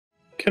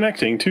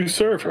Connecting to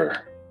server.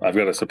 I've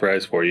got a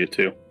surprise for you,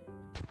 too.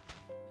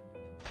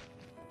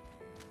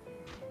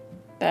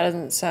 That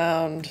doesn't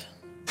sound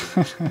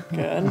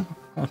good.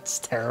 That's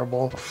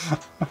terrible.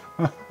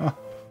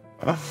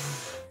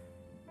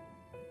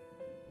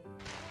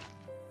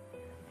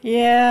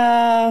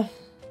 Yeah.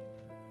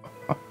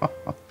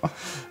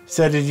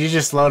 So did you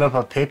just load up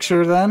a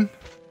picture then?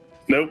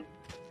 Nope.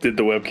 Did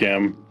the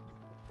webcam.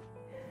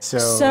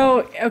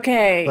 So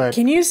okay, but-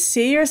 can you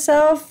see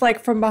yourself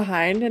like from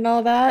behind and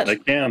all that? I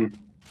can.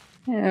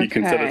 Okay. You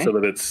can set it so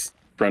that it's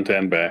front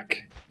and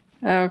back.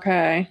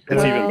 Okay.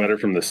 It's even better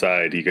from the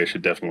side. You guys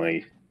should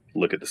definitely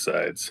look at the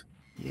sides.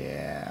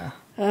 Yeah.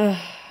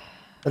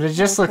 But it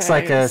just looks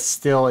like a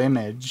still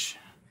image.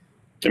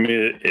 I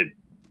mean,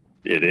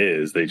 it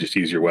is. They just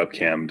use your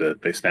webcam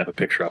they snap a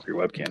picture off your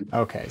webcam.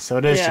 Okay, so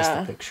it is just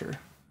a picture.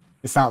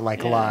 It's not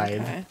like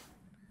live. Okay.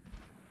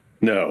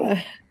 No.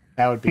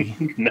 That would be...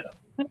 No.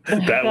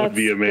 That would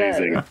be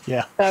amazing. Good.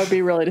 Yeah. That would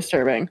be really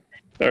disturbing.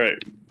 All right.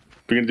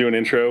 We're going to do an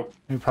intro.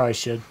 We probably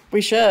should.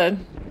 We should.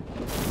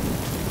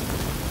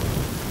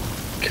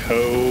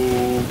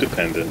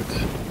 Codependent.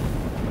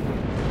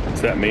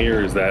 Is that me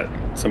or is that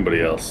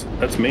somebody else?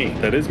 That's me.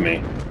 That is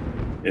me.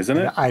 Isn't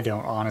it? I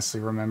don't honestly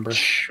remember.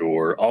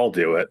 Sure, I'll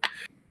do it.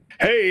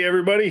 Hey,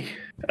 everybody.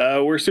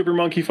 We're Super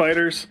Monkey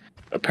Fighters.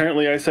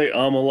 Apparently, I say a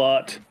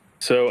lot,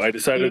 so I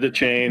decided to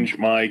change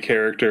my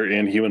character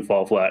in Human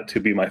Fall Flat to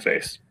be my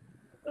face.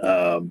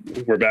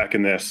 We're back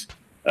in this.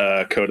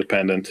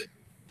 Codependent.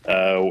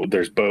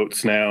 There's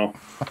boats now,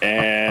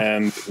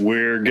 and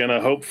we're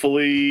gonna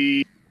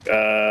hopefully,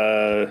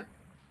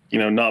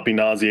 not be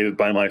nauseated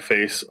by my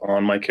face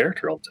on my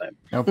character all the time.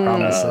 No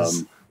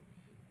promises.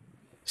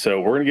 So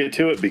we're gonna get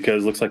to it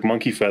because it looks like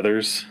monkey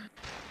feathers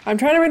I'm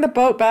trying to bring the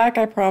boat back,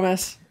 I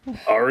promise.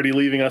 already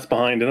leaving us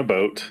behind in a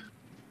boat.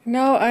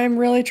 No, I'm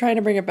really trying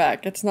to bring it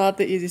back. It's not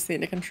the easiest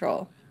thing to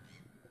control.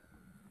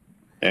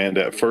 And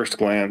at first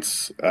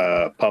glance,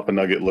 Papa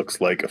Nugget looks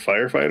like a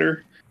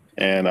firefighter,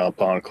 and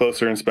upon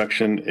closer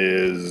inspection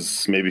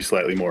is maybe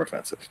slightly more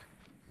offensive.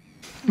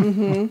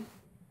 Mm-hmm.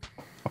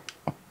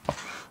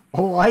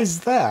 Why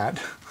is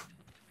that?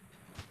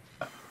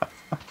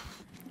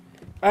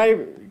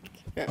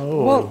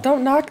 Well,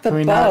 don't knock the Can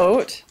we not-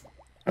 boat.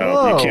 Oh,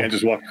 Whoa. you can't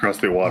just walk across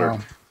the water. Oh,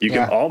 You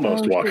can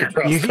almost walk shoot.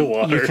 across the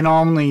water. You can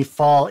only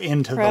fall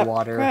into Crap, the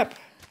water. crap.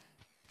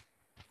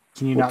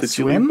 Can you Well, not did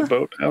you leave swim? the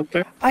boat out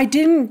there? I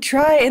didn't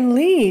try and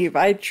leave.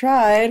 I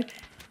tried.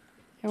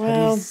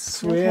 Well,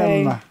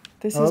 swim? okay.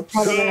 This is Oops.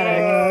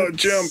 problematic. Oh,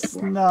 jump! It's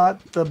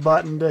not the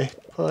button to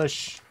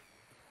push.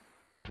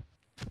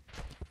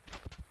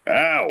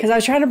 Ow! Because I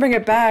was trying to bring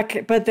it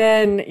back, but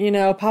then,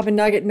 Papa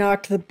Nugget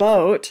knocked the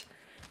boat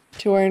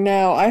to where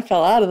now I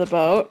fell out of the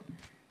boat.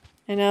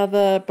 And now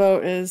the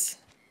boat is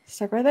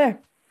stuck right there.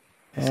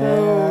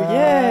 So,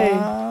 yay.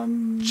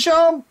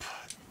 Jump!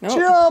 Nope.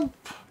 Jump!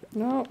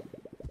 No.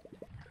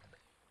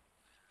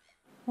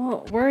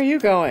 Well, where are you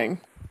going,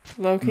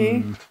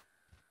 Loki?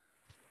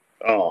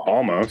 Oh,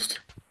 almost.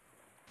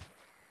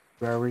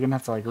 Are we gonna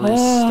have to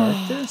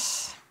restart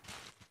this?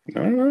 I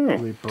don't know.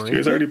 we Did break you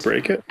guys already it?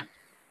 break it?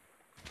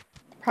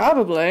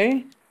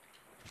 Probably.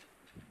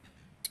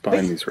 It's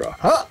behind these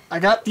rocks. Oh, I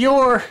got the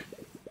oar!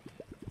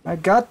 I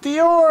got the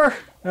oar!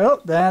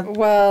 Oh, that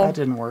Well,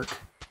 didn't work.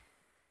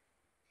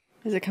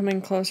 is it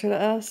coming closer to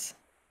us?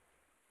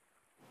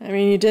 I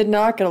mean, you did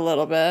knock it a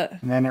little bit.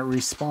 And then it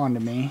respawned to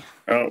me.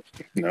 Oh,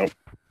 no.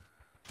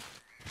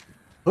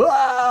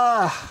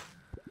 Ah!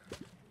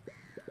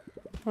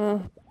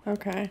 Oh,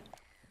 okay.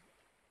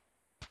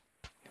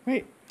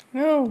 Wait,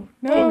 no.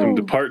 Welcome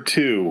to part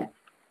 2,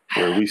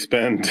 where we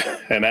spend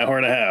an hour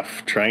and a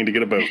half trying to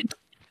get a boat.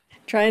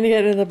 Trying to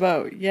get into the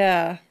boat,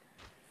 yeah.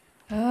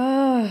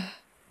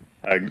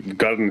 I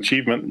got an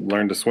achievement,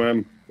 learned to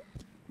swim.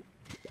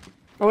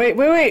 Oh,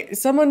 wait.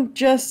 Someone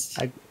just...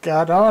 I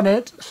got on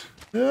it.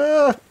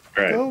 Ah,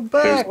 Right. go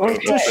back There's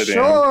to upside down.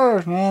 shore.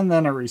 And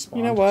then it respawned.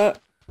 You know what?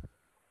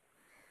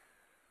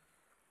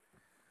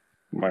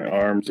 My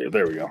arms are,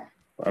 there we go.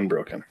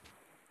 Unbroken.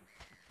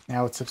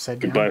 Now it's upside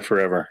down. Goodbye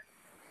forever.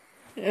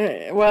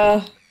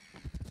 Well...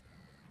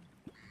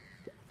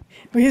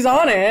 He's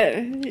on it.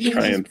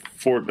 Try and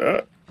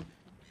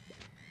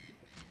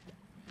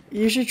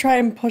You should try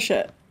and push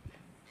it.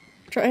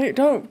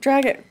 Don't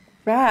drag it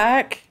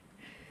back.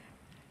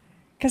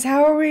 Because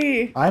how are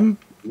we... I'm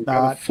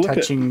not flip it.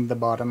 touching the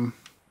bottom.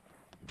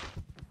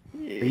 Are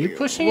you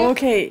pushing Well, it?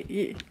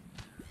 okay.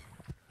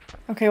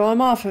 Okay, well,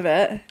 I'm off of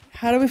it.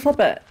 How do we flip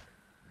it?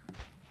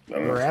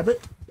 Grab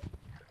it?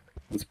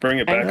 Let's bring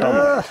it back on.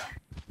 land.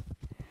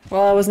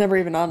 Well, I was never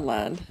even on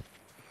land.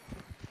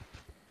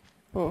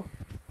 Oh.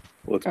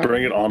 Let's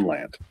bring it on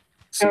land.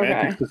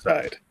 Semantics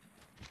aside.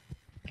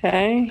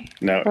 Okay.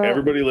 Now, Well-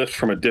 everybody lift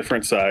from a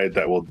different side.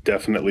 That will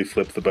definitely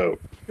flip the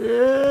boat.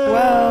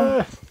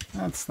 Well,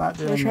 That's not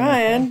doing we're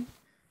trying.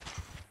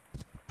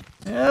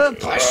 Yeah,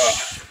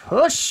 push.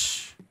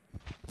 Push.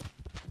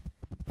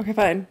 Okay,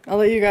 fine. I'll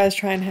let you guys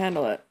try and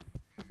handle it.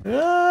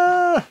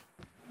 Ah.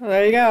 Well,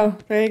 there you go.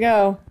 There you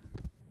go.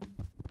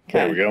 Okay.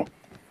 There we go.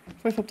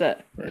 I flipped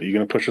it. Are you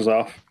gonna push us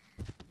off?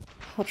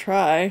 I'll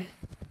try.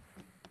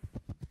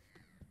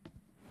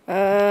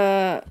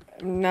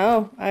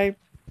 No,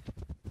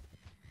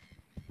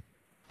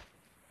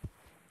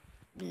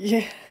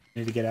 yeah.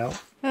 Need to get out.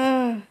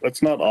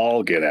 Let's not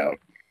all get out.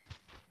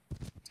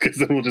 Because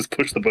then we'll just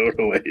push the boat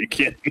away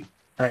again.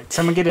 All right,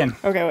 someone get in.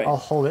 Okay, wait. I'll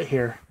hold it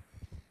here.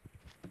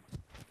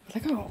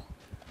 Let go.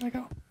 Let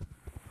go.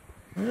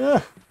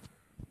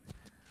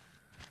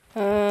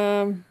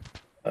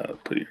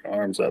 Put your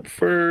arms up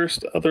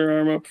first. Other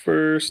arm up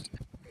first.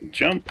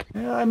 Jump.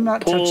 Yeah, I'm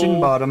not Pull. touching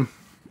bottom.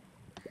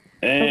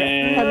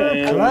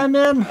 And I'm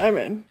in. I'm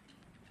in.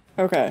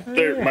 Okay.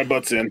 there, my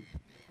butt's in.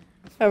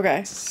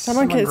 Okay.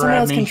 Someone grab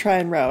else me. can try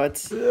and row.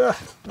 It's Well,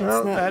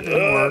 not- that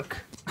didn't work.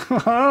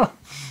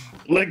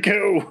 Let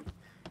go.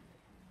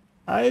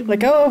 let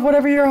go of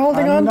whatever you're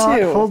holding I'm on not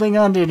to. holding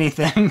on to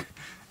anything.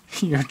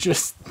 You're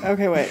just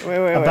Okay, wait.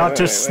 about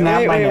to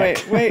snap my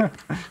neck. Wait. All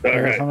let me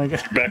right,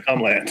 get- back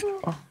on land.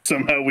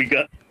 Somehow we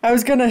got I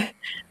was gonna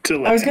to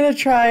land. I was gonna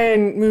try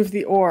and move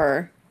the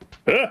oar.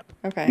 Ah,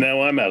 Okay.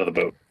 now I'm out of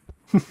the boat.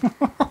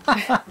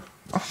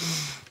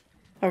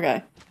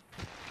 Okay.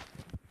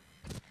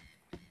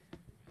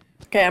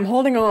 Okay, I'm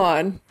holding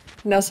on.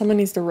 Now someone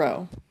needs to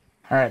row.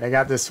 All right, I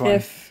got this one.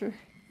 If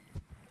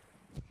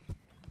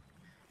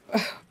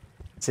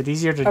Is it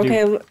easier to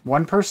Okay, do l-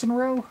 one person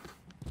row?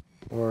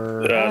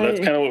 Or That's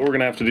kind of what we're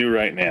gonna have to do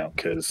right now,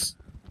 because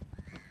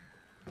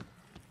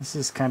this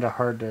is kind of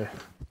hard to.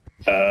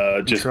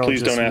 just Control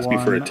please just don't ask me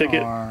for a one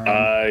ticket. arm.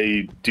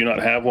 I do not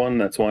have one.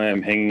 That's why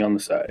I'm hanging on the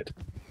side.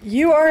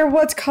 you are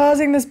what's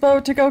causing this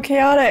boat to go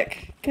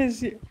chaotic,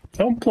 because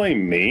Don't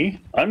blame me.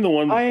 I'm the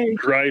one I-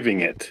 driving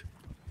it.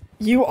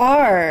 you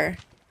are.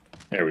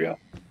 There we go.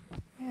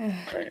 All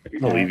right,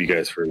 I'll leave you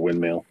guys for a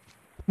windmill.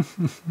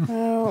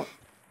 Oh,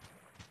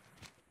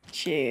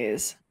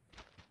 jeez.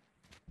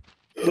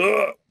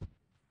 Ugh.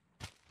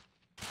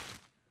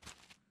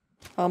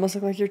 Almost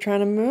look like you're trying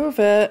to move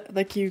it,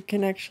 like you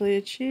can actually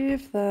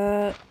achieve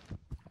that.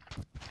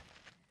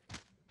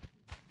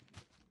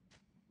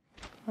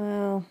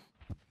 Wow.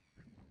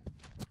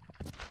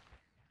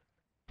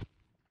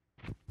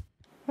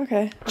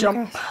 Okay.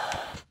 Jump.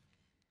 across.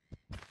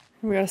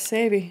 We got a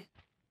savey.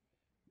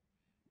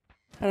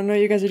 I don't know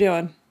what you guys are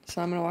doing,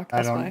 so I'm gonna walk I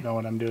this don't way. know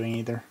what I'm doing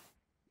either.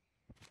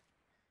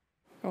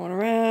 Going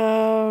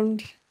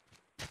around.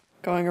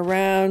 Going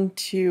around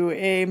to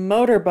a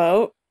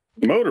motorboat.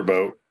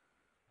 Motorboat.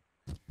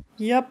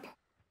 Yep.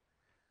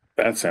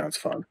 That sounds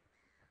fun.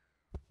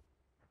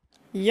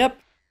 Yep.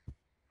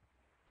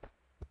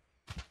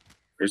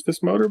 Where's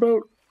this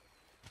motorboat?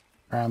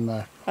 Around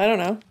I don't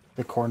know.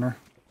 the corner.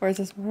 Where's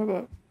this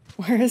motorboat?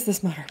 Where is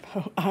this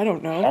motorboat? I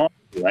don't know. On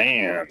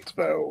land,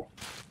 though.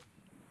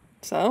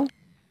 So?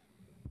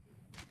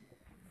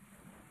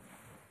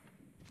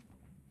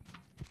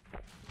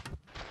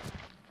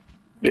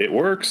 It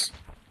works.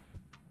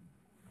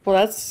 Well,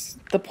 that's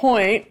the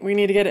point. We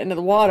need to get it into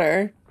the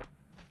water.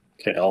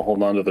 Okay, I'll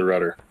hold on to the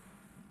rudder.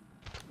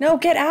 No,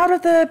 get out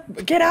of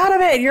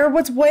it. You're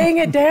what's weighing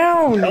it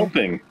down.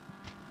 Helping.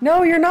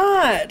 No, you're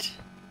not.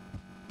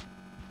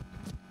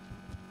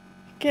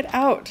 Get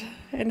out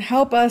and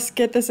help us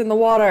get this in the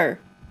water.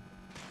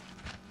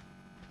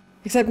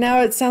 Except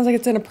now it sounds like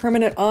it's in a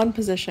permanent on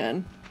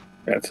position.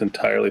 That's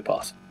entirely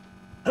possible.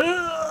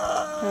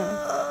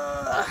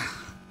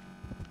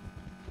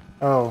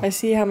 Oh, I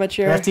see how much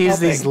you're we have to use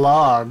these helping.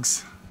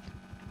 logs.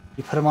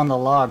 You put them on the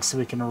logs so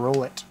we can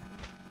roll it.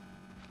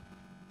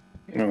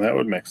 Well, that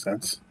would make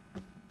sense.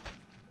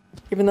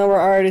 Even though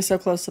we're already so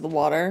close to the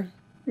water.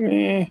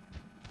 Eh.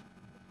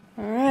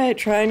 All right,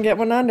 try and get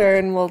one under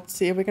and we'll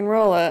see if we can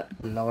roll it.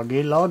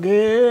 Loggy,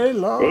 loggy,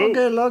 loggy,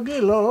 Oh.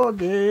 loggy,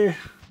 loggy.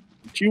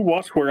 Did you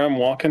watch where I'm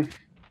walking?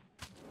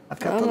 I've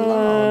got Come the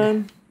log.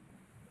 on.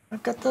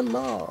 I've got the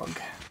log.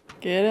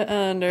 Get it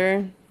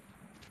under.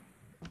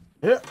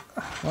 Yeah.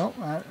 Well,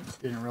 that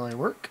didn't really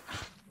work.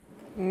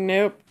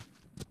 Nope.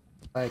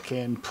 I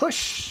can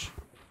push.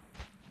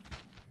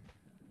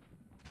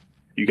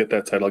 You get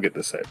that side, I'll get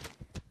this side.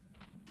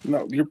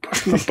 No, you're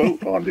pushing the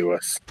boat onto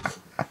us.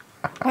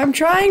 I'm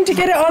trying to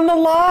get it on the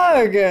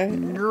log.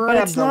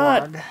 Grab it's the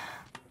not. log.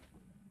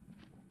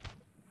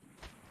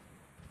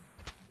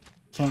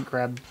 Can't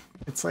grab.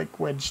 It's like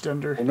wedged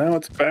under. Well, now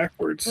it's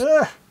backwards.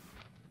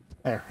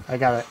 There, I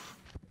got it.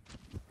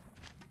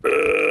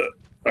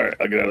 All right,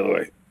 I'll get out of the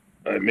way.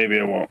 All right, maybe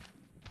I won't.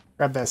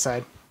 Grab that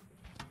side.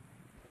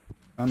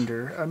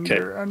 Under,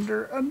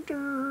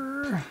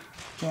 under.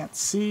 Can't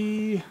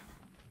see.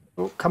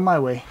 Oh, come my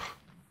way.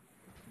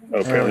 Oh,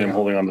 apparently, we I'm go.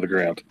 holding onto the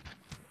ground.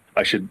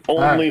 I should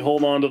only right.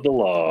 hold on to the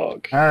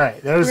log. All right,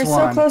 there's We're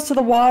one. so close to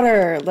the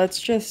water. Let's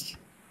just,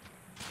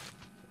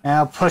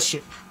 Now push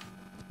it.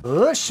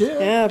 Push it.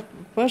 yeah,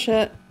 push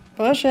it.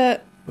 Push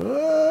it.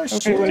 Push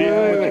Okay, it. wait, See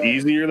how wait, much wait.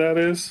 easier that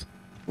is?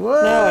 Whoa.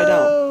 I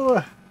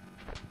don't.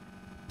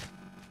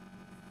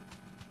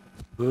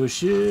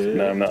 Push it.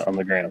 No, I'm not on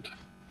the ground.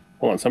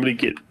 Hold on, somebody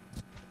get.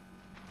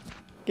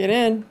 Get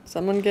in.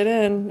 Someone get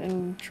in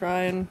and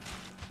try and.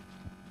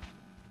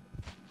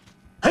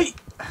 Hey.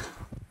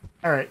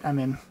 All right, I'm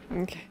in.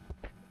 Okay.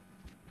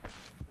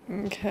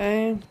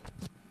 Okay.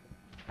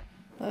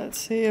 Let's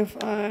see if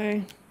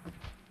I...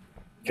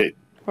 Okay.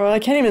 Well, I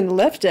can't even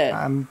lift it.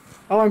 I'm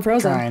I'm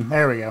frozen. trying.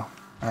 There we go.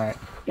 All right.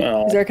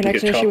 Oh, Is there a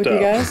connection issue with you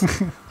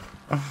guys?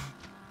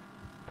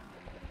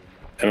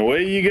 And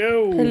away you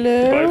go.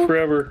 Hello? Bye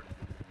forever.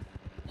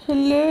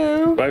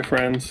 Hello? Bye,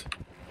 friends.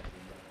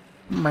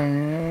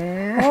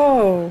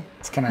 Oh.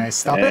 Can I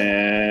stop it?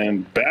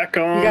 And back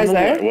on You guys the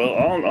there? land.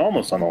 Well,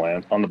 almost on the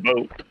land, on the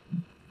boat.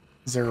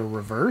 Is there a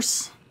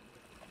reverse?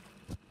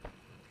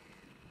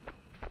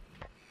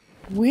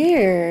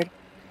 Weird.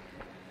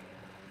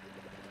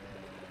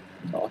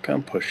 I'll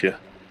come push you.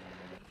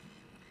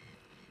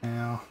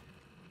 No.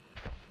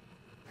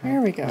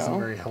 There we Wasn't go.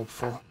 very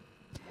helpful.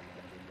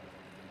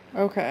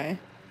 Okay.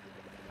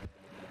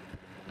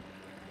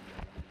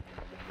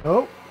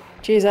 Oh.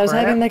 Jeez, I was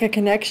Crap. having like a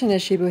connection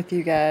issue with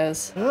you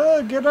guys.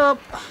 Get up.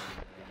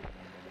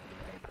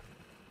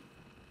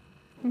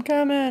 I'm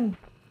coming.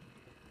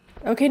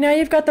 Okay, now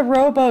you've got the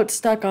rowboat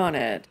stuck on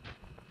it.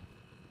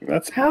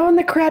 That's How in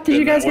the crap did you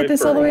Been that guys get way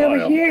this for all the a way over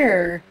while.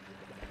 here?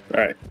 all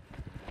right.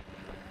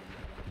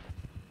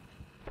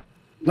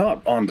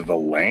 Not onto the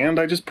land.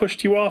 I just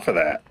pushed you off of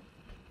that.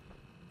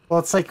 Well,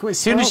 it's like as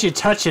soon as you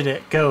touch it,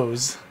 it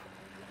goes.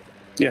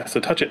 Yeah, so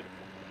touch it.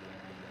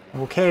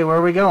 Okay, where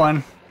are we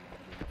going?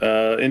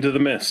 Into the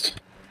mist.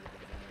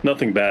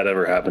 Nothing bad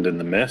ever happened in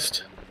the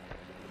mist.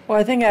 Well,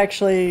 I think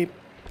actually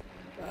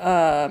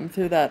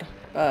through that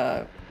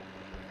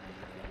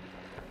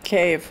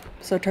cave.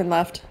 So turn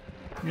left.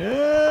 Yeah.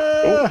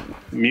 Oh,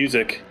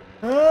 music.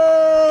 Turn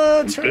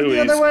the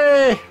Buoys. other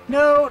way.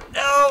 No,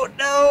 no,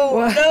 no,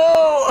 What?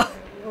 no.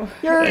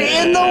 You're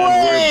in the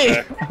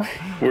way.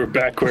 We're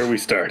back where we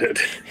started.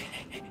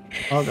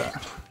 Hold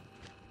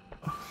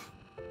on.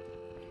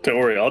 Don't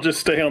worry, I'll just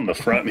stay on the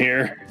front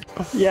here.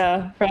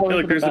 Yeah, I probably. feel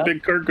like for there's the a best.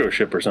 big cargo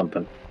ship or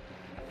something.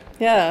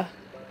 Yeah.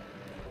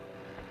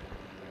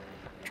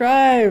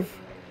 Drive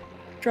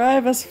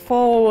us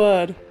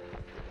forward.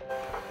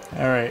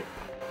 All right.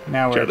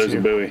 Now Yeah, we're there's a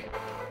buoy.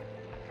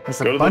 There's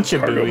Go to a the bunch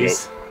of cargo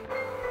buoys.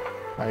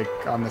 Like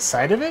on the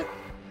side of it?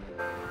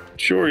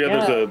 Sure,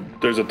 yeah, Yeah.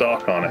 there's a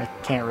dock on I it.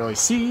 can't really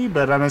see,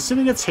 but I'm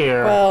assuming it's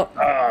here. Well,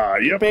 Ah,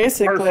 yep.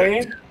 basically.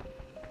 Perfect.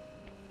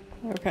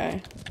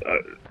 Okay.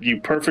 You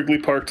perfectly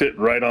parked it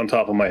right on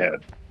top of my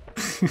head.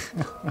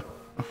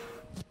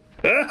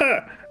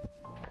 Ah,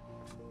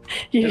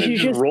 You, and it you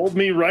just rolled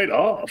me right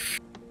off.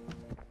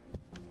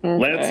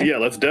 Okay.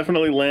 Let's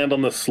definitely land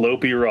on the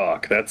slopey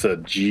rock. That's a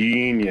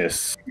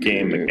genius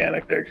game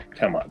mechanic there.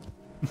 Come on.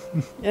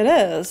 It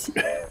is.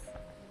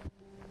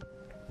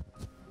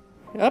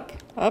 Up.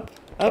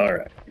 All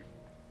right.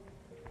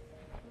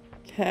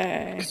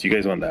 Okay. 'Cause you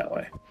guys went that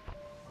way.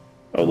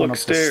 Oh, Going look, up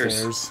the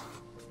stairs.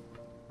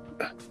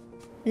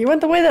 You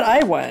went the way that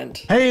I went.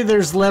 Hey,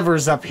 there's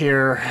levers up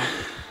here.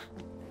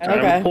 Time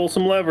Okay. to pull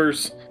some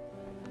levers.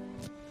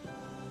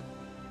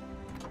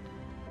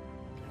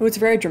 Oh, it's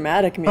very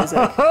dramatic music.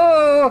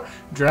 Oh,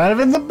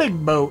 driving the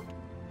big boat.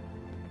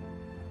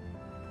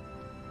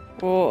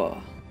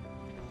 Oh.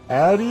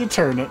 How do you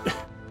turn it? It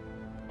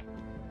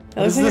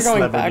does looks like you're this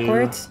going lever do?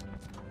 backwards.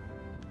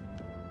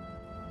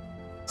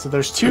 So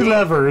there's two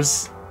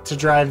levers to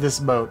drive this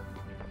boat.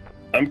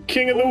 I'm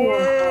king of the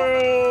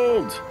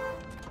world.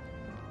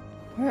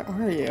 Where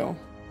are you?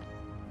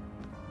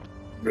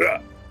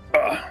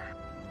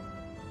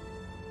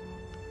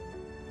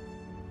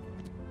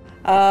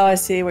 Oh, I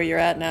see where you're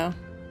at now.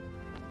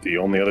 The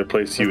only other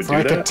place you It's would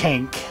like do a that?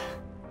 tank.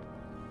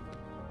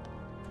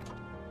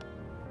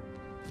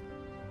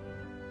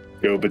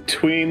 Go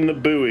between the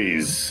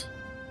buoys.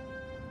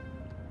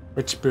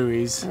 Which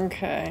buoys?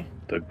 Okay.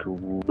 The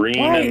green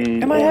Why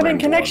and am I having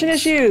orange connection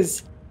ones.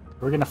 issues?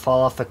 We're gonna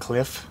fall off a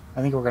cliff.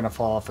 I think we're gonna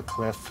fall off a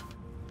cliff.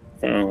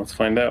 Oh, let's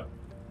find out.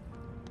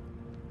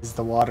 As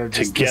the water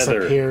just Together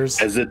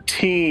disappears. as a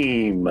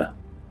team.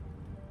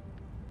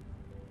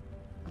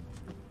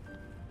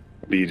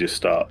 But you just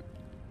stop.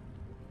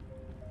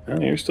 Oh,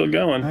 you're still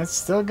going. It's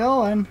still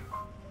going.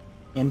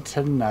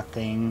 Into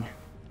nothing.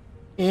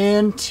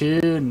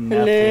 Into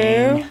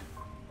nothing.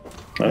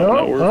 Hello?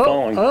 Oh, no, we're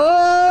falling.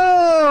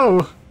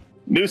 Oh!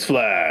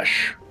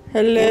 Newsflash.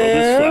 Hello? World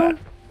is flat.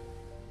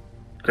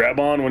 Grab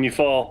on when you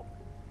fall.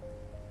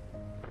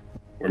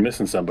 We're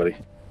missing somebody.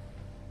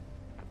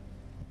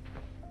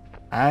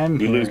 I'm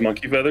We here. lose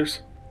monkey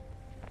feathers.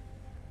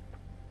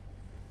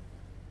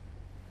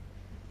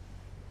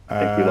 I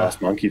think we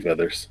lost monkey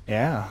feathers.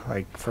 Yeah,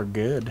 like for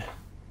good.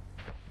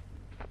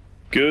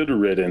 Good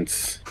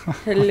riddance.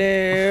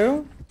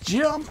 Hello?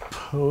 Jump!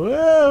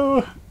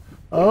 Whoa!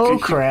 Oh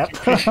crap!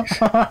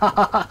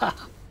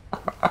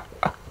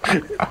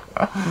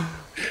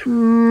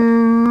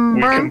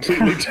 We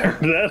completely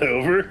turned that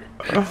over.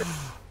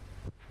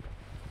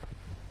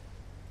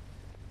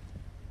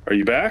 Are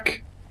you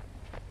back?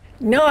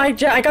 No, I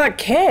got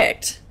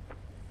kicked.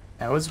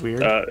 That was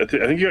weird. I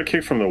think you got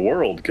kicked from the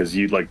world because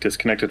you like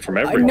disconnected from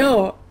everyone.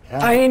 No, Yeah.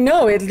 I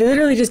know. It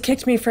literally just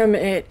kicked me from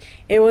it.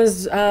 It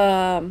was,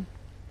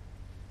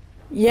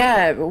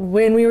 yeah,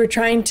 when we were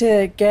trying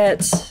to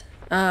get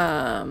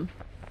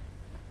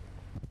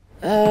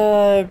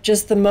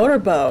Just the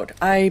motorboat.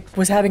 I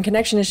was having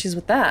connection issues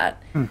with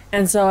that.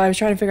 And so I was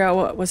trying to figure out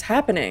what was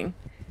happening.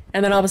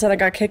 And then all of a sudden I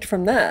got kicked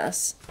from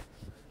this.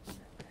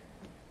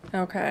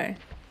 Okay.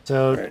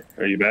 So, Right.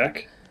 Are you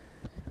back?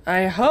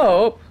 I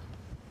hope.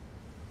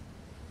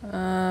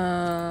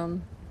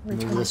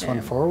 move this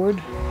one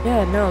forward.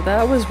 Yeah, no,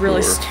 that was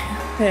really Sure.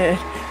 stupid.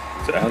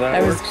 Is that how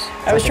that works?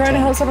 I was trying to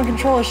help someone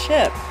control a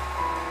ship.